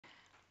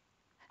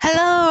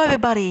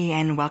everybody,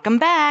 and welcome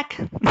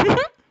back.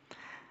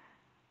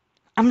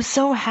 I'm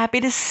so happy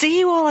to see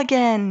you all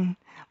again.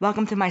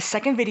 Welcome to my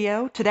second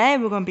video. Today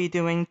we're going to be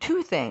doing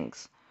two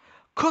things: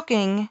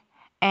 cooking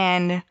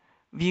and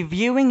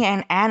reviewing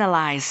and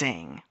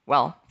analyzing.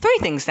 Well, three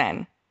things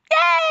then.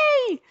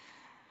 Yay!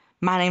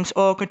 My name's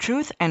Oracle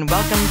Truth, and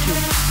welcome to...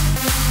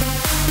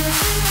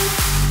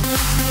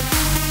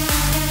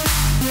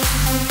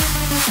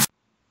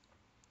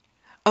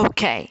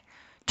 Okay,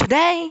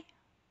 today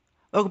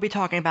we're going to be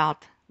talking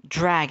about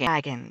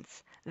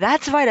dragons.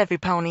 That's right, every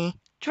pony.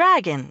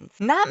 Dragons.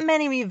 Not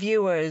many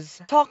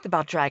reviewers talked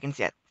about dragons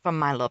yet from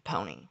My Little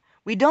Pony.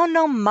 We don't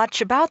know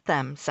much about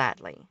them,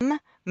 sadly.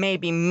 May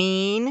be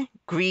mean,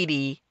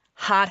 greedy,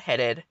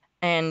 hot-headed,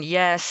 and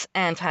yes,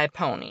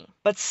 anti-pony.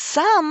 But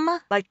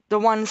some, like the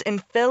ones in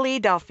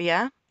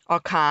Philadelphia, are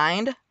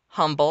kind,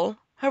 humble,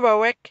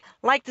 heroic,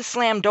 like to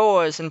slam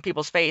doors in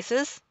people's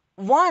faces.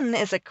 One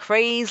is a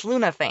crazed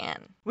Luna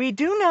fan. We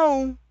do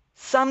know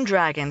some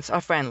dragons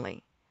are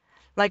friendly,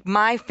 like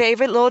my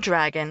favorite little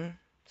dragon,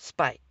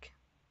 Spike.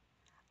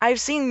 I've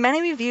seen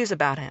many reviews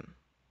about him,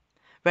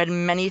 read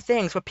many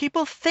things what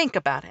people think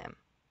about him.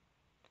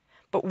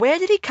 But where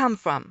did he come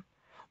from?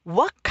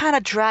 What kind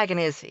of dragon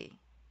is he?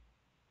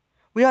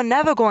 We are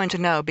never going to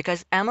know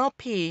because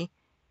MLP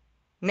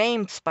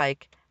named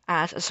Spike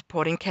as a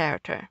supporting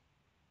character.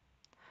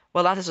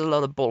 Well, that is a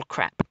load of bull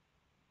crap.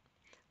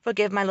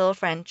 Forgive my little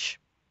French.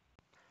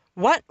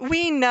 What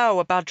we know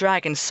about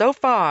dragons so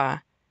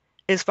far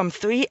is from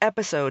 3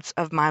 episodes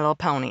of My Little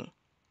Pony.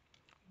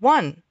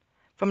 1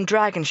 from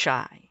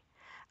Dragonshy,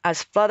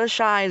 as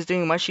Fluttershy is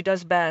doing what she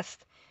does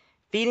best,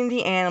 feeding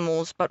the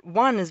animals, but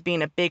 1 is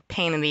being a big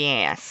pain in the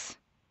ass.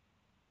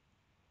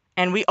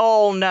 And we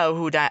all know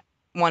who that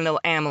one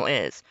little animal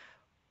is,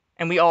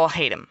 and we all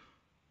hate him.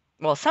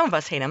 Well, some of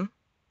us hate him.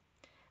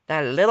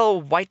 That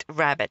little white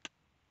rabbit,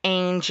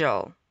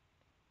 Angel.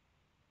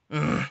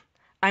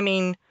 I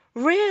mean,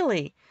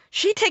 really?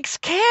 She takes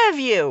care of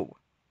you!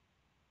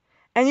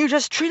 And you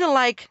just treat her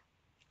like...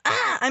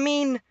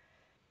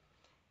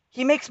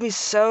 he makes me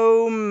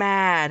so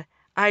mad.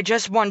 I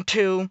just want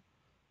to...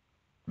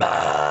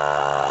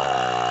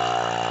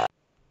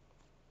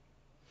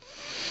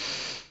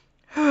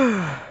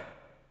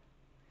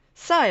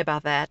 Sorry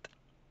about that.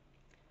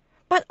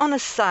 But on a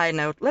side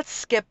note, let's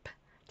skip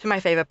to my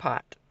favorite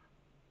part.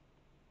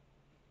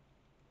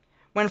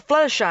 When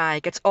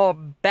Fluttershy gets all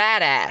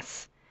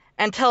badass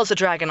and tells the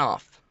dragon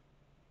off,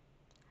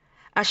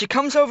 as she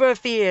comes over her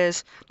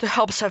fears to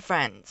help her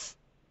friends.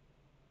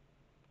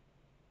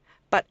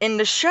 But in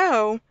the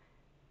show,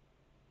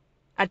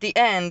 at the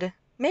end,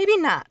 maybe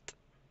not.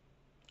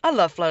 I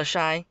love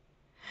Fluttershy.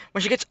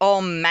 When she gets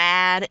all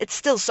mad, it's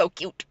still so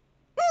cute.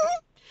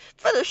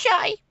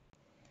 Fluttershy!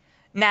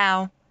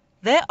 Now,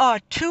 there are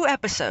 2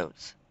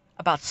 episodes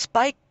about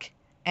Spike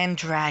and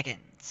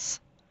dragons.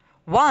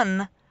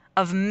 1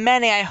 of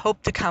many I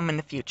hope to come in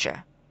the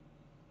future.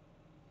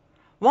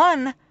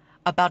 1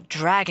 about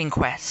Dragon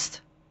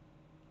Quest.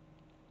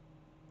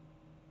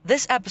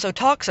 This episode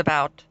talks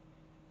about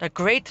the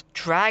Great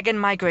Dragon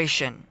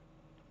Migration.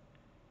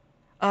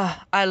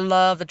 I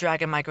love the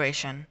Dragon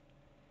Migration.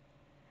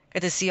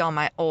 Get to see all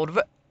my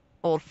old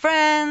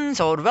friends,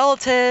 old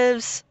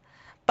relatives.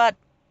 But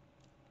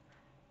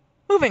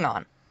moving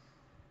on.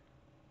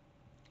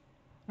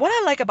 What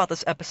I like about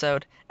this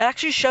episode, it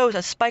actually shows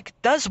that Spike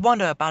does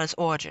wonder about his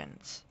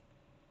origins.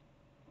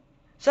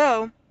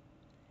 So,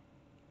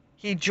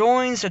 he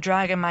joins the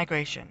Dragon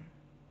Migration.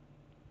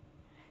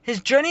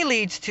 His journey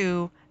leads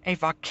to a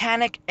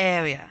volcanic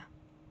area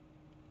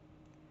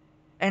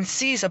and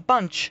sees a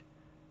bunch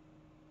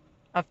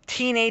of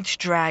teenage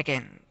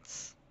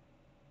dragons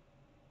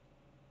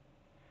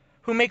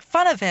who make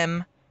fun of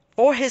him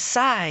for his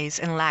size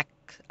and lack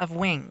of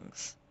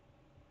wings.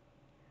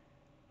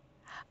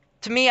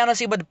 To me, I don't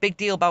see what the big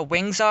deal about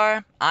wings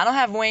are. I don't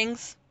have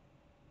wings.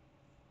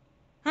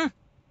 I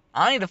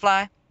don't need to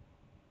fly.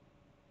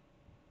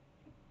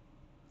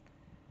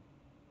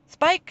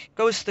 Spike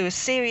goes through a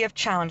series of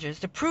challenges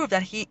to prove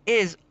that he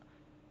is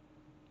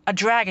a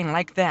dragon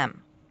like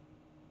them.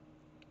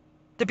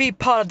 To be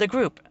part of the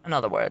group, in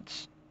other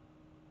words.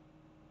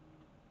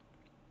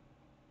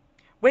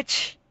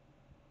 Which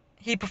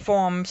he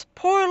performs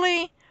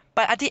poorly,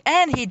 but at the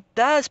end he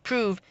does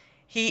prove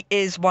he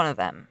is one of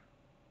them.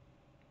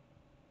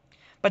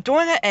 But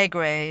during an egg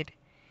raid,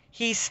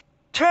 he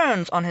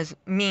turns on his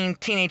mean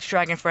teenage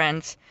dragon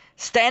friends,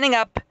 standing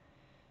up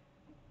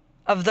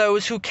of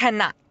those who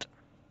cannot.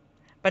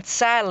 But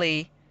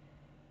sadly,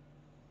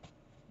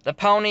 the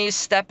ponies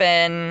step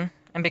in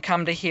and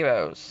become the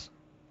heroes.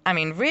 I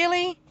mean,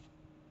 really?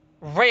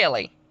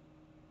 Really?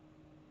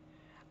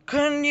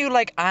 Couldn't you,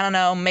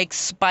 make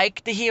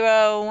Spike the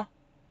hero?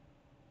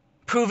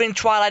 Proving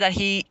Twilight that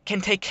he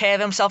can take care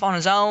of himself on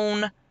his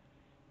own?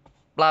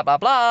 Blah, blah,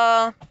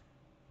 blah.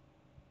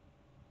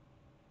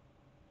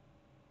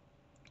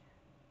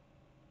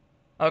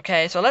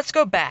 Okay, so let's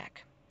go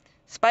back.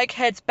 Spike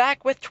heads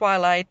back with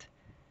Twilight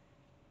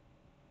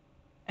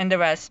and the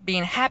rest,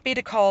 being happy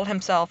to call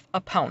himself a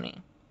pony.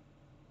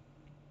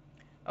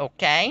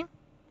 Okay.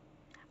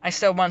 I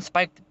still want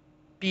Spike to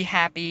be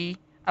happy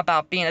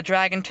about being a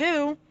dragon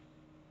too,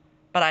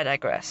 but I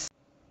digress.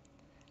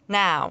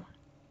 Now,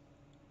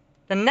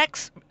 the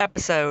next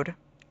episode,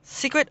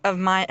 Secret of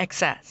My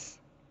Excess.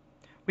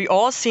 We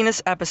all seen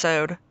this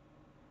episode,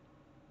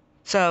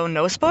 so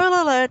no spoiler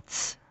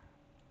alerts.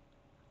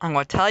 I'm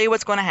going to tell you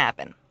what's going to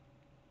happen.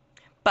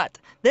 But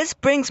this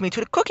brings me to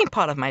the cooking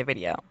part of my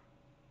video.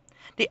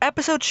 The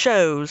episode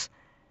shows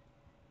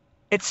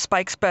it's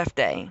Spike's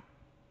birthday,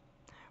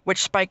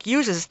 which Spike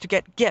uses to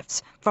get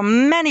gifts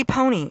from many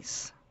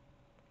ponies.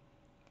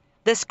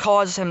 This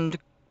causes him to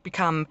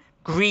become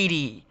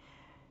greedy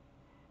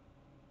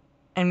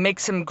and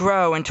makes him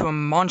grow into a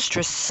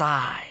monstrous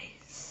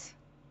size.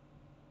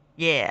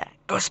 Yeah,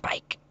 go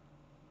Spike.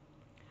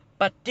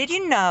 But did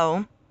you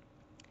know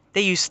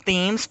they use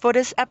themes for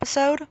this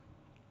episode?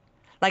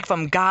 Like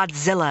from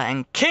Godzilla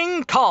and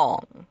King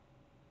Kong.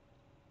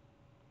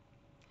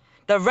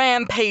 The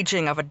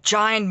rampaging of a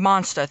giant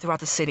monster throughout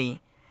the city,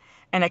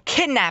 and a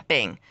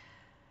kidnapping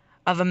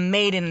of a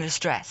maiden in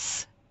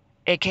distress,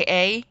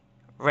 aka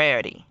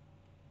Rarity.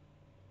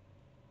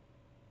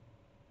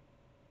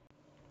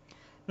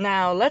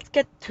 Now let's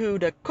get to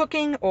the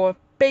cooking or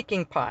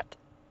baking part.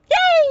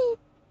 Yay!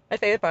 My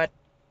favorite part.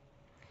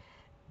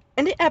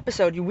 In the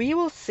episode, we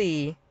will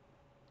see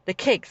the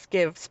cakes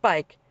give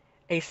Spike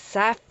a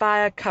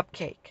sapphire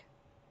cupcake.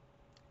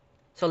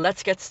 So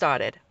let's get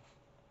started.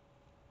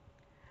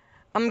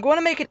 I'm going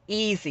to make it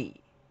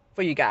easy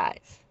for you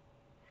guys,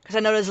 because I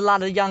know there's a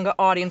lot of younger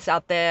audience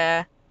out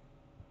there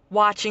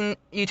watching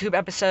YouTube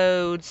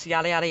episodes,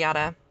 yada yada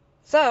yada.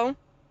 So,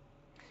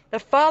 the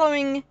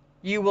following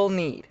you will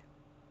need: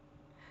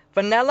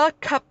 vanilla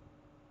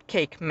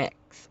cupcake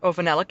mix or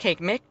vanilla cake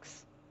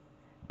mix,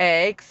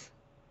 eggs,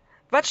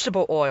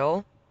 vegetable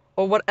oil,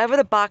 or whatever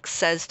the box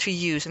says to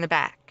use in the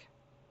back,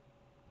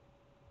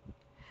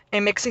 a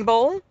mixing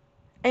bowl,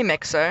 a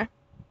mixer,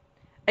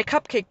 a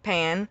cupcake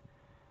pan,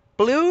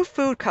 blue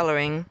food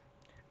coloring,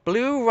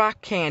 blue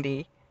rock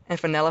candy, and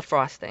vanilla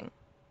frosting.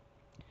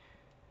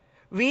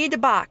 Read the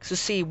box to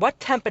see what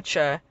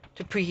temperature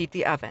to preheat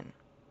the oven.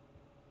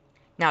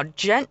 Now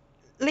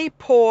gently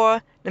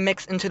pour the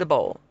mix into the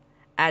bowl.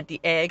 Add the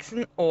eggs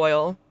and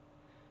oil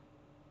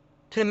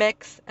to the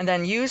mix, and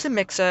then use a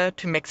mixer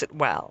to mix it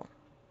well.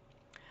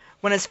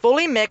 When it's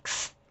fully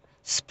mixed,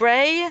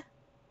 spray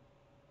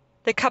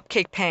the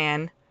cupcake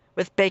pan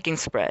with baking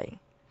spray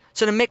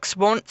so the mix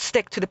won't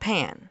stick to the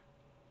pan.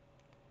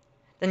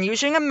 Then,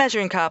 using a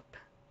measuring cup,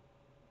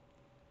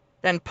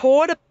 then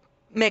pour the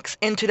mix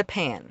into the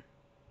pan.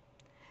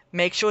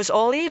 Make sure it's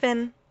all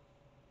even,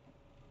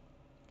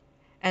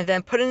 and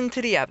then put it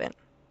into the oven.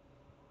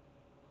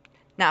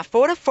 Now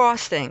for the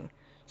frosting,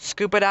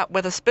 scoop it out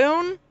with a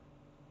spoon,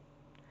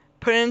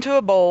 put it into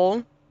a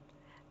bowl,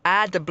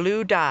 add the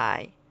blue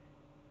dye.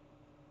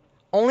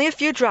 Only a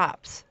few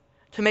drops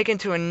to make it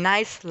into a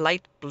nice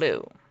light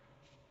blue.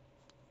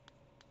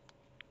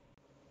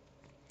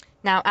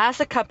 Now as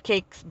the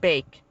cupcakes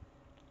bake,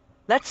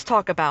 let's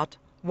talk about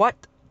what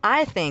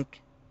I think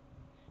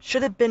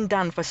should have been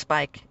done for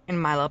Spike in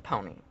My Little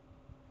Pony.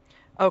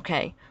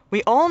 Okay,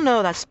 we all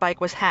know that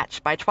Spike was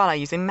hatched by Twilight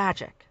using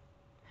magic.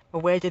 But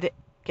where did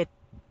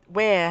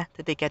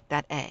they get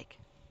that egg?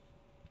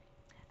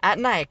 At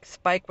night,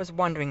 Spike was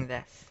wondering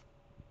this.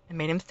 It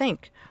made him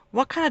think,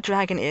 what kind of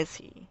dragon is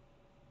he?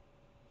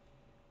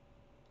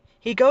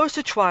 He goes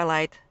to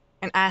Twilight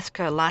and asks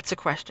her lots of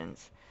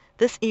questions.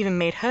 This even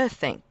made her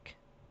think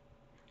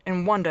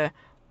and wonder,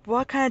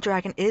 what kind of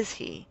dragon is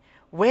he?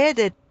 Where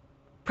did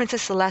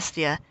Princess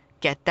Celestia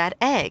get that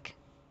egg?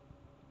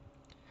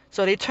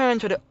 So they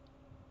turned to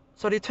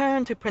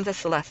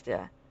Princess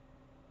Celestia,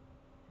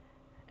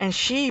 and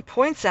she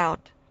points out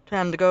to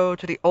them to go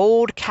to the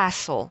old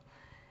castle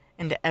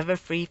in the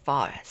Everfree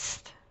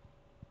Forest.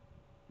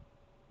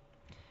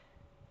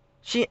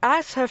 She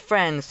asked her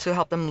friends to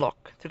help them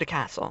look through the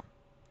castle.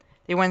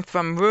 They went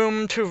from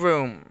room to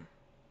room.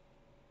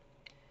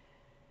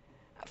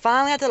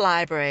 Finally, at the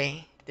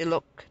library, they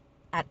looked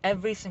at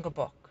every single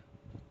book.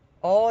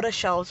 All the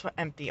shelves were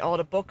empty, all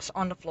the books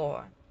on the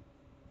floor.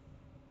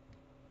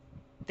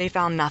 They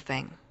found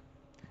nothing.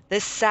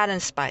 This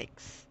saddened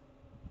Spike,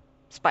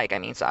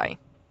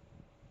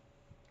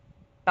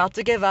 About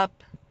to give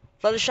up,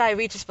 Fluttershy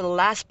reaches for the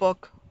last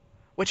book,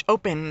 which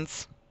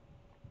opens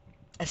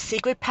a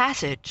secret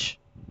passage.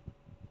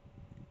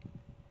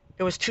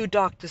 It was too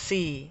dark to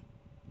see,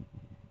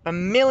 but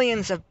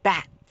millions of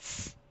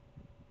bats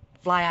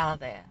fly out of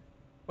there,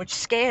 which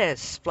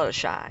scares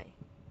Fluttershy.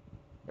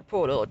 The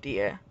poor little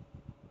dear.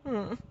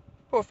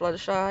 Poor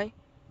Fluttershy.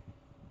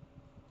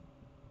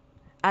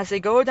 As they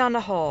go down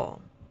the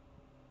hall,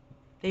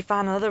 they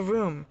find another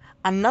room,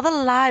 another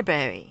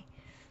library,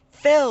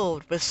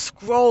 filled with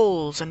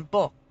scrolls and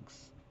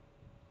books.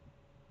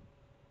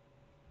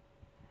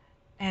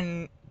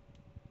 And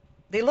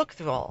they look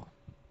through all.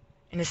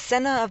 In the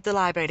center of the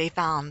library, they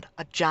found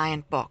a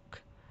giant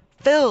book,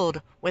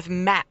 filled with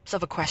maps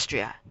of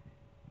Equestria.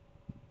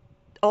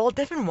 All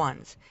different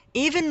ones.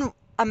 Even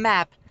a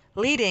map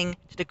leading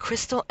to the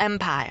Crystal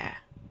Empire.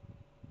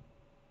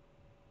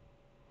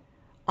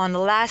 On the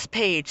last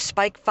page,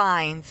 Spike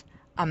finds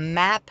a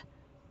map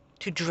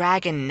to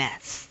Dragon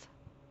Nest.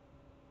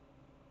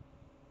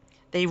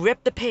 They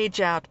rip the page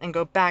out and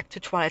go back to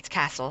Twilight's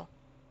castle.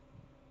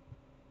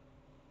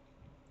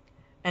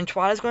 And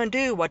Twilight's going to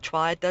do what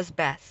Twilight does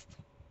best: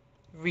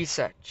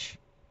 research.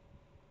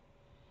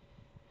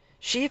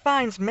 She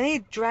finds many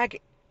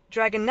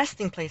dragon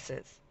nesting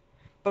places,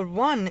 but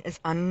one is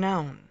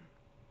unknown.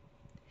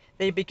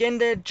 They begin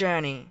their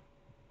journey.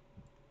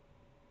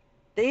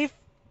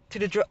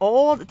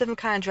 All the different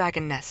kind of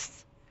dragon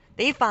nests.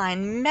 They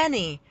find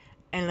many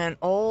and learn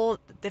all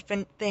the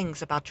different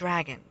things about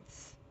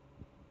dragons.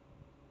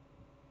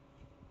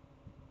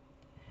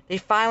 They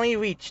finally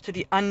reach to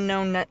the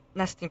unknown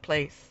nesting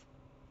place,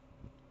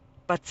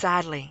 but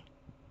sadly,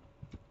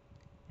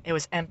 it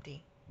was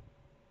empty.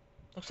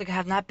 Looks like it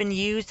had not been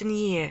used in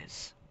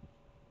years.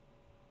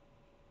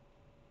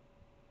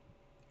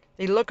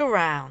 They look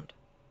around,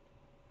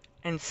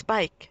 and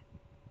Spike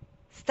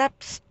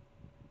steps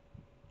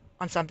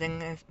on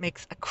something and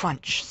makes a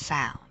crunch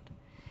sound.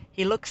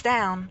 He looks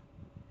down,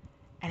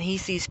 and he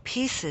sees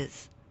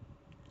pieces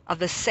of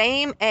the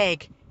same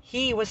egg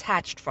he was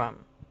hatched from.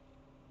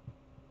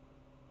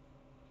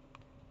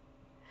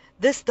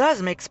 This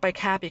does make Spike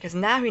happy because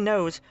now he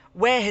knows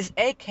where his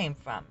egg came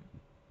from.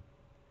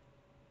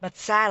 But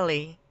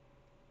sadly,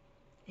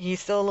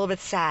 he's still a little bit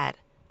sad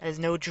that there's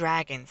no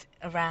dragons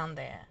around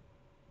there.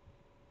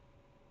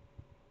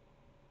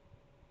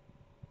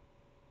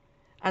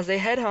 As they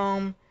head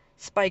home,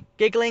 Spike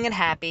giggling and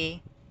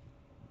happy,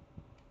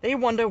 they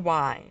wonder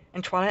why,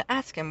 and Twilight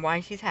asks him why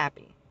he's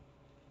happy.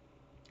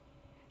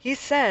 He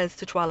says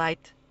to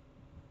Twilight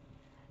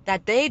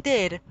that they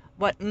did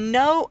what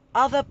no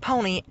other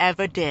pony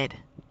ever did.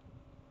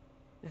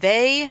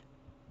 They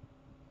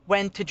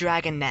went to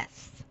dragon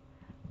nests.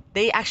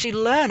 They actually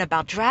learn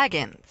about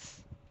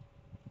dragons,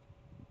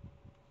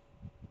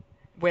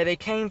 where they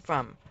came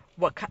from,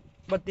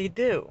 what they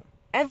do,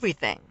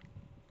 everything.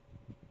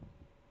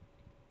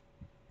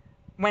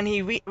 When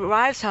he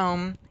arrives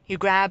home, he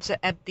grabs an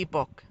empty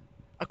book,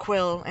 a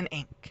quill and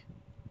ink,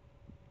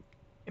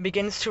 and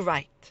begins to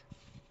write.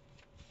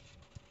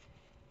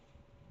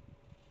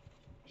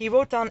 He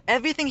wrote down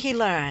everything he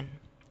learned,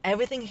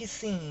 everything he's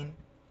seen,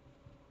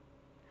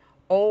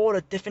 all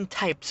the different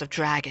types of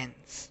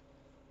dragons.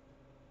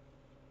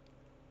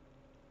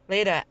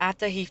 Later,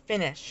 after he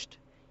finished,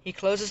 he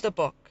closes the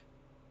book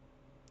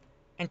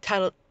and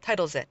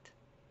titles it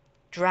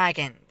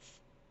Dragons,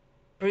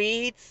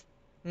 Breeds,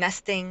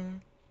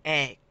 Nesting,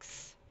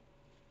 Eggs.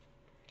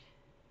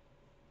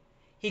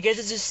 He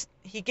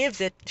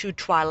gives it to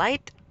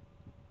Twilight.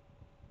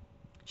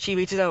 She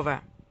reads it over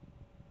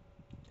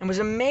and was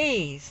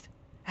amazed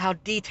at how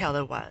detailed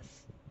it was.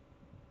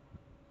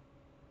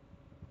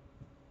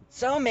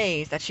 So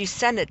amazed that she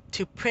sent it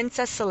to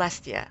Princess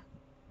Celestia,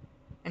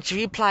 and she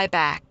replied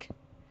back,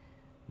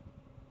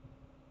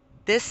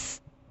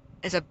 "This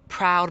is a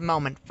proud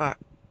moment for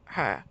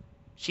her.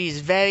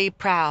 She's very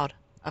proud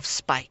of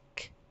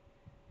Spike,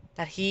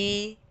 that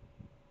he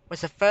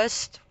was the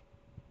first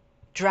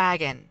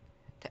dragon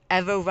to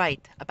ever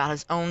write about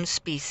his own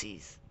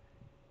species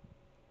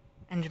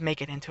and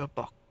make it into a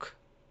book."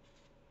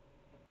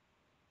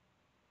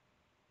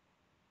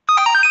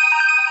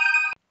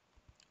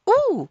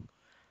 Ooh,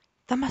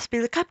 that must be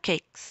the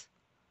cupcakes.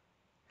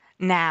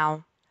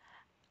 Now,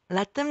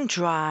 let them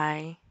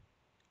dry,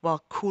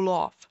 cool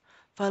off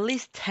for at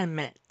least 10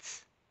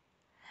 minutes.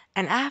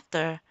 And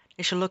after,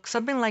 they should look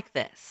something like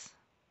this.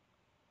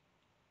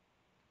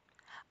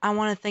 I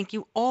want to thank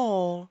you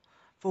all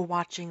for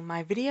watching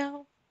my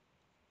video.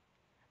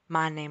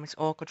 My name is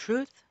Oracle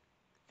Truth.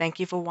 Thank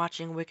you for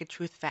watching Wicked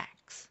Truth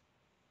Facts.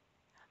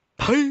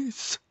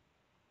 Peace!